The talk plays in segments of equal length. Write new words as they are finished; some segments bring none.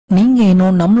நீங்க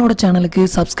இன்னும் நம்மளோட சேனலுக்கு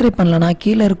சப்ஸ்கிரைப் பண்ணலனா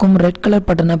கீழ இருக்கும் ரெட் கலர்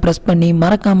பட்டனை பிரஸ் பண்ணி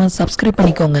மறக்காம சப்ஸ்கிரைப்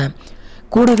பண்ணிக்கோங்க.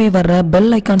 கூடவே வர்ற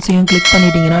பெல் ஐகான்ஸையும் கிளிக்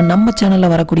பண்ணிட்டீங்கன்னா நம்ம சேனல்ல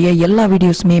வரக்கூடிய எல்லா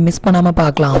வீடியோஸுமே மிஸ் பண்ணாம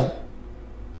பார்க்கலாம்.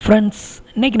 ஃப்ரெண்ட்ஸ்,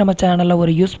 இன்னைக்கு நம்ம சேனல்ல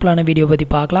ஒரு யூஸ்ஃபுல்லான வீடியோ பத்தி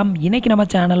பார்க்கலாம். இன்னைக்கு நம்ம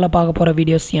சேனல்ல பார்க்க போற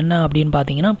வீடியோஸ் என்ன அப்படின்னு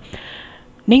பார்த்தீங்கன்னா,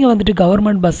 நீங்கள் வந்துட்டு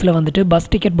கவர்மெண்ட் பஸ்ஸில் வந்துட்டு பஸ்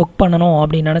டிக்கெட் புக் பண்ணணும்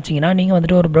அப்படின்னு நினச்சிங்கன்னா நீங்கள்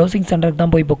வந்துட்டு ஒரு ப்ரௌசிங் சென்டருக்கு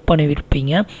தான் போய் புக்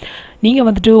பண்ணியிருப்பீங்க. நீங்கள்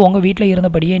வந்துட்டு உங்கள் வீட்டில்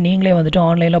இருந்தபடியே நீங்களே வந்துட்டு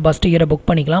ஆன்லைனில் பஸ் டிக்கெட்டை புக்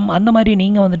பண்ணிக்கலாம். அந்த மாதிரி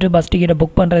நீங்கள் வந்துட்டு பஸ் டிக்கெட்டை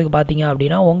புக் பண்ணுறதுக்கு பார்த்தீங்க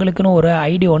அப்படின்னா உங்களுக்குன்னு ஒரு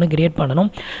ஐடி ஒன்று கிரியேட் பண்ணணும்.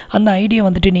 அந்த ஐடியை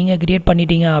வந்துட்டு நீங்கள் கிரியேட்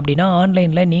பண்ணிட்டீங்க அப்படின்னா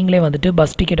ஆன்லைனில் நீங்களே வந்துட்டு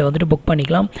பஸ் டிக்கெட்டை வந்துட்டு புக்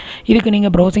பண்ணிக்கலாம். இதுக்கு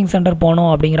நீங்கள் ப்ரௌசிங் சென்டர்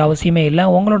போகணும் அப்படிங்கிற அவசியமே இல்லை.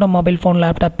 உங்களோட மொபைல் ஃபோன்,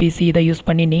 லேப்டாப், பிசி இதை யூஸ்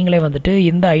பண்ணி நீங்களே வந்துட்டு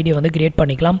இந்த ஐடியை வந்து கிரியேட்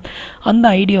பண்ணிக்கலாம். அந்த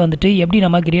ஐடியை வந்துட்டு எப்படி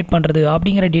நம்ம கிரியேட் பண்ணுறது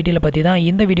அப்படிங்கிற டீட்டெயிலை பற்றி தான்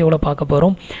இந்த வீடியோவில் பார்க்க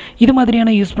போகிறோம். இது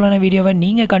மாதிரியான யூஸ்ஃபுல்லான வீடியோவை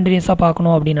நீங்கள் கண்டினியூஸாக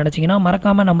பார்க்கணும் அப்படின்னு நினச்சிங்கன்னா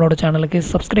மறக்காமல் நம்மளோட சேனலுக்கு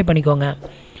சப்ஸ்கிரைப் பண்ணிக்கோங்க.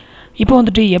 இப்போ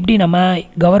வந்துட்டு எப்படி நம்ம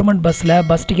கவர்மெண்ட் பஸ்ஸில்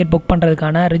பஸ் டிக்கெட் புக்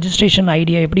பண்ணுறதுக்கான ரெஜிஸ்ட்ரேஷன்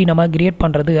ஐடியா எப்படி நம்ம கிரியேட்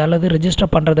பண்ணுறது அல்லது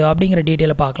ரெஜிஸ்டர் பண்ணுறது அப்படிங்கிற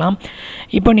டீட்டெயிலை பார்க்கலாம்.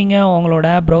 இப்போ நீங்கள்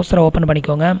உங்களோட ப்ரௌசரை ஓப்பன்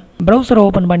பண்ணிக்கோங்க. ப்ரௌசரை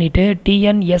ஓப்பன் பண்ணிவிட்டு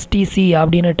TNSTC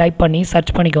அப்படின்னு டைப் பண்ணி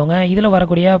சர்ச் பண்ணிக்கோங்க. இதில்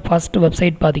வரக்கூடிய ஃபர்ஸ்ட்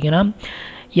வெப்சைட் பார்த்தீங்கன்னா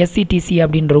Sctc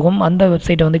அப்படின்னு இருக்கும். அந்த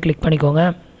வெப்சைட்டை வந்து கிளிக் பண்ணிக்கோங்க.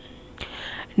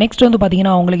 நெக்ஸ்ட் வந்து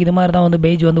பார்த்தீங்கன்னா உங்களுக்கு இது மாதிரி தான் வந்து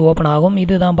பேஜ் வந்து ஓப்பன் ஆகும்.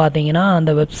 இது தான் பார்த்தீங்கன்னா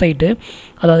அந்த வெப்சைட்டு,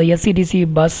 அதாவது Sctc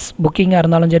பஸ் புக்கிங்காக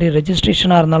இருந்தாலும் சரி,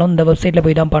 ரெஜிஸ்ட்ரேஷனாக இருந்தாலும் இந்த வெப்சைட்டில்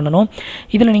போய் தான் பண்ணணும்.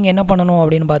 இதில் நீங்கள் என்ன பண்ணணும்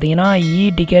அப்படின்னு பார்த்தீங்கன்னா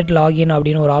டிக்கெட் லாகின்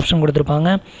அப்படின்னு ஒரு ஆப்ஷன்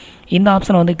கொடுத்துருப்பாங்க. இந்த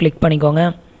ஆப்ஷனை வந்து கிளிக் பண்ணிக்கோங்க.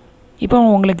 இப்போ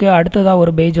உங்களுக்கு அடுத்ததாக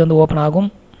ஒரு பேஜ் வந்து ஓப்பன் ஆகும்.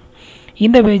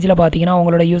 இந்த பேஜில் பார்த்தீங்கன்னா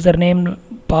உங்களோட யூசர் நேம்,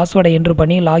 பாஸ்வேர்டை என்ட்ரு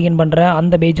பண்ணி லாகின் பண்ணுற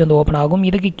அந்த பேஜ் வந்து ஓப்பன் ஆகும்.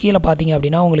 இதுக்கு கீழே பார்த்தீங்க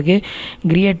அப்படின்னா உங்களுக்கு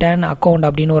கிரியேட் அண்ட் அக்கௌண்ட்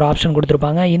அப்படின்னு ஒரு ஆப்ஷன்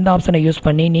கொடுத்துருப்பாங்க. இந்த ஆப்ஷனை யூஸ்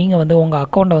பண்ணி நீங்கள் வந்து உங்கள்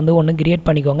அக்கௌண்ட்டை வந்து ஒன்று கிரியேட்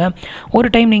பண்ணிக்கோங்க. ஒரு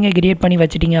டைம் நீங்கள் கிரியேட் பண்ணி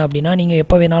வச்சிட்டிங்க அப்படின்னா நீங்கள்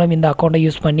எப்போ வேணாலும் இந்த அக்கௌண்ட்டை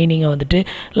யூஸ் பண்ணி நீங்கள் வந்துட்டு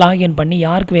லாகின் பண்ணி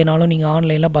யாருக்கு வேணாலும் நீங்கள்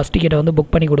ஆன்லைனில் பஸ் டிக்கெட்டை வந்து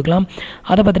புக் பண்ணி கொடுக்கலாம்.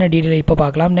 அதை பற்றின டீட்டெயில் இப்போ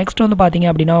பார்க்கலாம். நெக்ஸ்ட் வந்து பார்த்தீங்க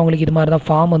அப்படின்னா உங்களுக்கு இது மாதிரி தான்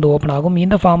ஃபார்ம் வந்து ஓப்பன் ஆகும்.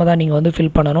 இந்த ஃபார்மை தான் நீங்கள் வந்து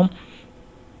ஃபில் பண்ணணும்.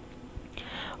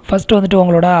 ஃபஸ்ட்டு வந்துட்டு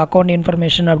உங்களோட அக்கௌண்ட்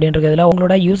இன்ஃபர்மேஷன் அப்படின்றதுல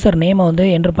உங்களோட யூசர் நேமை வந்து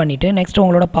என்ட்ரு பண்ணிவிட்டு நெக்ஸ்ட்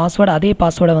உங்களோட பாஸ்வேர்டு, அதே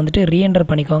பாஸ்வேர்டை வந்துட்டு ரீஎன்டர்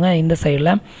பண்ணிக்கோங்க. இந்த சைடில்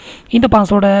இந்த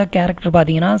பாஸ்வேர்டை கேரக்டர்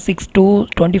பார்த்தீங்கன்னா 6 to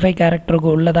 25 கேரக்டருக்கு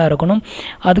உள்ளதாக இருக்கணும்.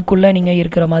 அதுக்குள்ளே நீங்கள்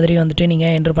இருக்கிற மாதிரி வந்துட்டு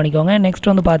நீங்கள் என்ட்ரு பண்ணிக்கோங்க. நெக்ஸ்ட்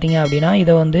வந்து பார்த்தீங்க அப்படின்னா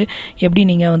இதை வந்து எப்படி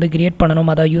நீங்கள் வந்து கிரியேட்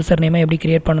பண்ணணும், அதாவது யூசர் நேமை எப்படி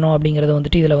கிரியேட் பண்ணணும் அப்படிங்கிறத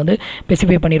வந்துட்டு இதில் வந்து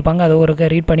ஸ்பெசிஃபை பண்ணியிருப்பாங்க. அதை ஒரு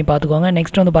ரீட் பண்ணி பார்த்துக்கோங்க.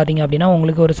 நெக்ஸ்ட் வந்து பார்த்தீங்க அப்படின்னா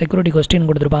உங்களுக்கு ஒரு செக்யூரிட்டி கொஸ்டின்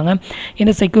கொடுத்துருப்பாங்க.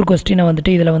 இந்த செக்யூர் கொஸ்டினை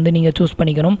வந்துட்டு இதில் வந்து நீங்கள் சூஸ்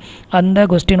பண்ணிக்கணும். அந்த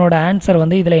கொஸ்டினோட ஆன்சர்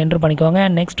வந்து இதில் என்ட்ரு பண்ணிக்கோங்க.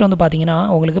 நெக்ஸ்ட் வந்து பார்த்தீங்கன்னா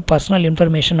உங்களுக்கு பர்சனல்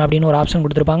இன்ஃபர்மேஷன் அப்படின்னு ஒரு ஆப்ஷன்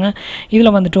கொடுத்துருப்பாங்க.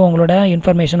 இதில் வந்துட்டு உங்களோட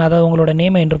இன்ஃபர்மேஷன், அதாவது உங்களோட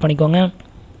நேமை என்ட்ரு பண்ணிக்கோங்க.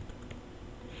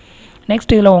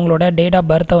 நெக்ஸ்ட் இதில் உங்களோட டேட் ஆஃப்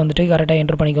பர்த்தை வந்துட்டு கரெக்டாக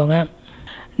என்ட்ரு பண்ணிக்கோங்க.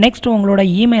 நெக்ஸ்ட் உங்களோட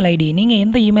இமெயில் ஐடி, நீங்கள்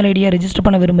எந்த இமெயில் ஐடியை ரெஜிஸ்டர்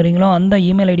பண்ண விரும்புகிறீங்களோ அந்த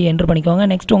இமெயில் ஐடியை என்ட்ரு பண்ணிக்கோங்க.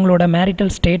 நெக்ஸ்ட் உங்களோட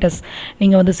மேரிட்டல் ஸ்டேட்டஸ்,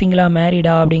 நீங்கள் வந்து சிங்கிளா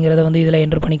மேரிடா அப்படிங்கிறத வந்து இதில்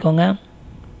என்ட்ரு பண்ணிக்கோங்க.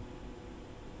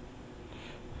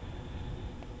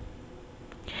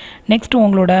 நெக்ஸ்ட்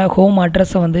உங்களோட ஹோம்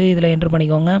அட்ரஸை வந்து இதில் என்ட்ரு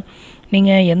பண்ணிக்கோங்க.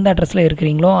 நீங்கள் எந்த அட்ரஸில்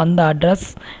இருக்கிறீங்களோ அந்த அட்ரஸ்,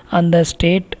 அந்த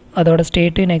ஸ்டேட், அதோட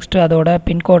ஸ்டேட்டு, நெக்ஸ்ட்டு அதோட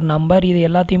பின்கோட் நம்பர், இது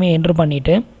எல்லாத்தையுமே என்ட்ரு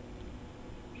பண்ணிவிட்டு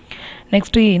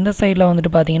நெக்ஸ்ட்டு இந்த சைடில்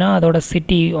வந்துட்டு பார்த்தீங்கன்னா அதோட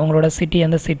சிட்டி, உங்களோட சிட்டி,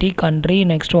 அந்த சிட்டி, கண்ட்ரி,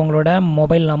 நெக்ஸ்ட் உங்களோட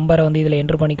மொபைல் நம்பரை வந்து இதில்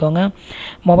என்ட்ரு பண்ணிக்கோங்க.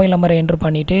 மொபைல் நம்பரை என்ட்ரு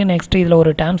பண்ணிவிட்டு நெக்ஸ்ட்டு இதில்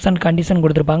ஒரு டேர்ம்ஸ் அண்ட் கண்டிஷன்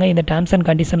கொடுத்துருப்பாங்க. இந்த டேர்ம்ஸ் அண்ட்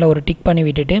கண்டிஷனில் ஒரு டிக் பண்ணி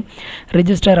விட்டுட்டு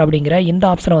ரிஜிஸ்டர் அப்படிங்கிற இந்த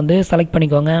ஆப்ஷனை வந்து செலக்ட்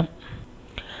பண்ணிக்கோங்க.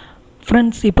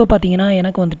 ஃப்ரெண்ட்ஸ், இப்போ பார்த்தீங்கன்னா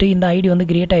எனக்கு வந்துட்டு இந்த ஐடி வந்து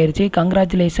கிரியேட் ஆயிருச்சு.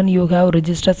 Congratulation, you have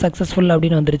register successful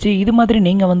அப்படின்னு வந்துருச்சு. இது மாதிரி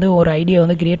நீங்கள் வந்து ஒரு ஐடியா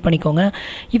வந்து கிரியேட் பண்ணிக்கோங்க.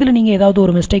 இதில் நீங்கள் ஏதாவது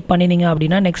ஒரு மிஸ்டேக் பண்ணினீங்க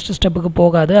அப்படின்னா நெக்ஸ்ட் ஸ்டெப்புக்கு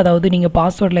போகாது. அதாவது நீங்கள்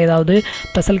பாஸ்வேர்டில் ஏதாவது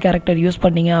ஸ்பெஷல் கேரக்டர் யூஸ்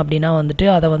பண்ணீங்க அப்படின்னா வந்துட்டு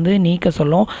அதை வந்து நீக்க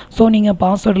சொல்லும். ஸோ நீங்கள்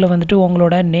பாஸ்வேர்டில் வந்துட்டு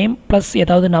உங்களோட நேம் ப்ளஸ்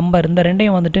ஏதாவது நம்பர், இந்த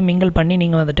ரெண்டையும் வந்துட்டு மிங்கிள் பண்ணி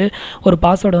நீங்கள் வந்துட்டு ஒரு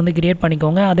பாஸ்வேர்டை வந்து கிரியேட்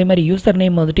பண்ணிக்கோங்க. அதே மாதிரி யூசர்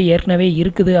நேம் வந்துட்டு ஏற்கனவே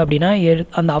இருக்குது அப்படின்னா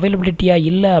அந்த அவைலபிலிட்டியாக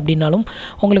இல்லை அப்படின்னாலும்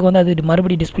உங்களுக்கு வந்து அது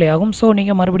மறுபடியும் டிஸ்பிளே ஆகும். ஸோ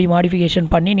நீங்கள் மறுபடியும் மாடிஃபிகேஷன்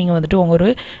பண்ணி நீங்கள் வந்துட்டு உங்கள் ஒரு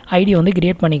ஐடியை வந்து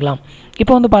கிரியேட் பண்ணிக்கலாம்.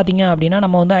 இப்போ வந்து பார்த்தீங்க அப்படின்னா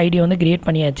நம்ம வந்து ஐடியை வந்து கிரியேட்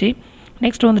பண்ணியாச்சு.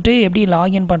 நெக்ஸ்ட் வந்துட்டு எப்படி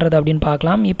லாகின் பண்ணுறது அப்படின்னு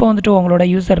பார்க்கலாம். இப்போ வந்துட்டு உங்களோட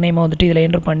யூசர் நேமை வந்துட்டு இதில்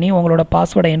என்ட்ரு பண்ணி உங்களோட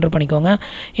பாஸ்வேர்டை என்ட்ரு பண்ணிக்கோங்க.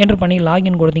 என்ட்ரு பண்ணி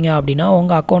லாகின் கொடுத்தீங்க அப்படின்னா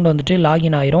உங்கள் அக்கௌண்ட் வந்துட்டு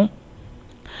லாகின் ஆயிரும்.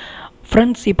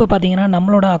 ஃப்ரெண்ட்ஸ், இப்போ பார்த்தீங்கன்னா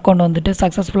நம்மளோட அக்கௌண்ட் வந்துட்டு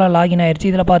சக்ஸஸ்ஃபுல்லாக லாகின் ஆயிடுச்சு.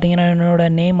 இதில் பார்த்தீங்கன்னா என்னோட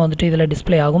நேம் வந்துட்டு இதில்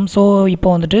டிஸ்பிளே ஆகும். ஸோ இப்போ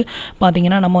வந்துட்டு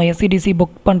பார்த்தீங்கன்னா நம்ம Sctc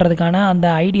புக் பண்ணுறதுக்கான அந்த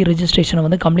ஐடி ரெஜிஸ்ட்ரேஷனை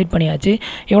வந்து கம்ப்ளீட் பண்ணியாச்சு.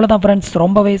 எவ்வளோ தான் ஃப்ரெண்ட்ஸ்,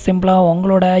 ரொம்பவே சிம்பிளாக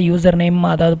உங்களோட யூசர் நேம்,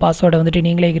 அதாவது பாஸ்வேர்டை வந்துட்டு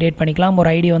நீங்களே கிரியேட் பண்ணிக்கலாம். ஒரு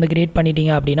ஐடியை வந்து கிரியேட்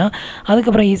பண்ணிட்டீங்க அப்படின்னா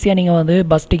அதுக்கப்புறம் ஈஸியாக நீங்கள் வந்து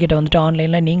பஸ் டிக்கெட்டை வந்துட்டு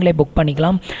ஆன்லைனில் நீங்களே புக்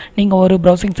பண்ணிக்கலாம். நீங்கள் ஒரு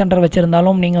ப்ரௌசிங் சென்டர்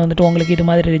வச்சுருந்தாலும் நீங்கள் வந்துட்டு உங்களுக்கு இது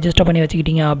மாதிரி ரெஜிஸ்டர் பண்ணி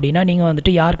வச்சுக்கிட்டீங்க அப்படின்னா நீங்கள்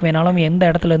வந்துட்டு யாருக்கு வேணாலும்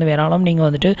எந்த இடத்துலேருந்து வேணாலும் நீங்கள்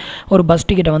வந்துட்டு ஒரு பஸ்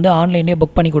டிக்கெட்டை வந்து ஆன்லைன் ஆன்லைன்லேயே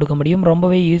புக் பண்ணி கொடுக்க முடியும்.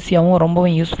 ரொம்பவே ஈஸியாகவும் ரொம்பவே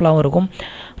யூஸ்ஃபுல்லாகவும் இருக்கும்.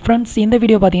 ஃப்ரெண்ட்ஸ், இந்த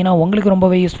வீடியோ பார்த்தீங்கன்னா உங்களுக்கு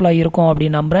ரொம்பவே யூஸ்ஃபுல்லாக இருக்கும்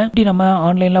அப்படின்னு நம்புகிறேன். இப்படி நம்ம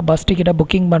ஆன்லைனில் பஸ் டிக்கெட்டை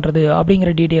புக்கிங் பண்ணுறது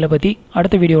அப்படிங்கிற டீட்டெயிலை பற்றி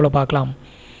அடுத்த வீடியோவில் பார்க்கலாம்.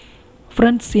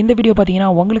 ஃப்ரெண்ட்ஸ், இந்த வீடியோ பார்த்தீங்கன்னா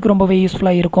உங்களுக்கு ரொம்பவே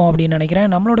யூஸ்ஃபுல்லாக இருக்கும் அப்படின்னு நினைக்கிறேன்.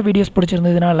 நம்மளோட வீடியோஸ்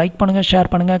பிடிச்சிருந்ததுன்னா லைக் பண்ணுங்கள்,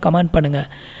 ஷேர் பண்ணுங்கள், கமெண்ட் பண்ணுங்கள்.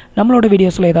 நம்மளோட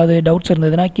வீடியோஸில் ஏதாவது டவுட்ஸ்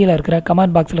இருந்ததுன்னா கீழே இருக்கிற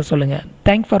கமெண்ட் பாக்ஸில் சொல்லுங்கள்.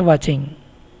 தேங்க்ஸ் ஃபார் வாட்சிங்.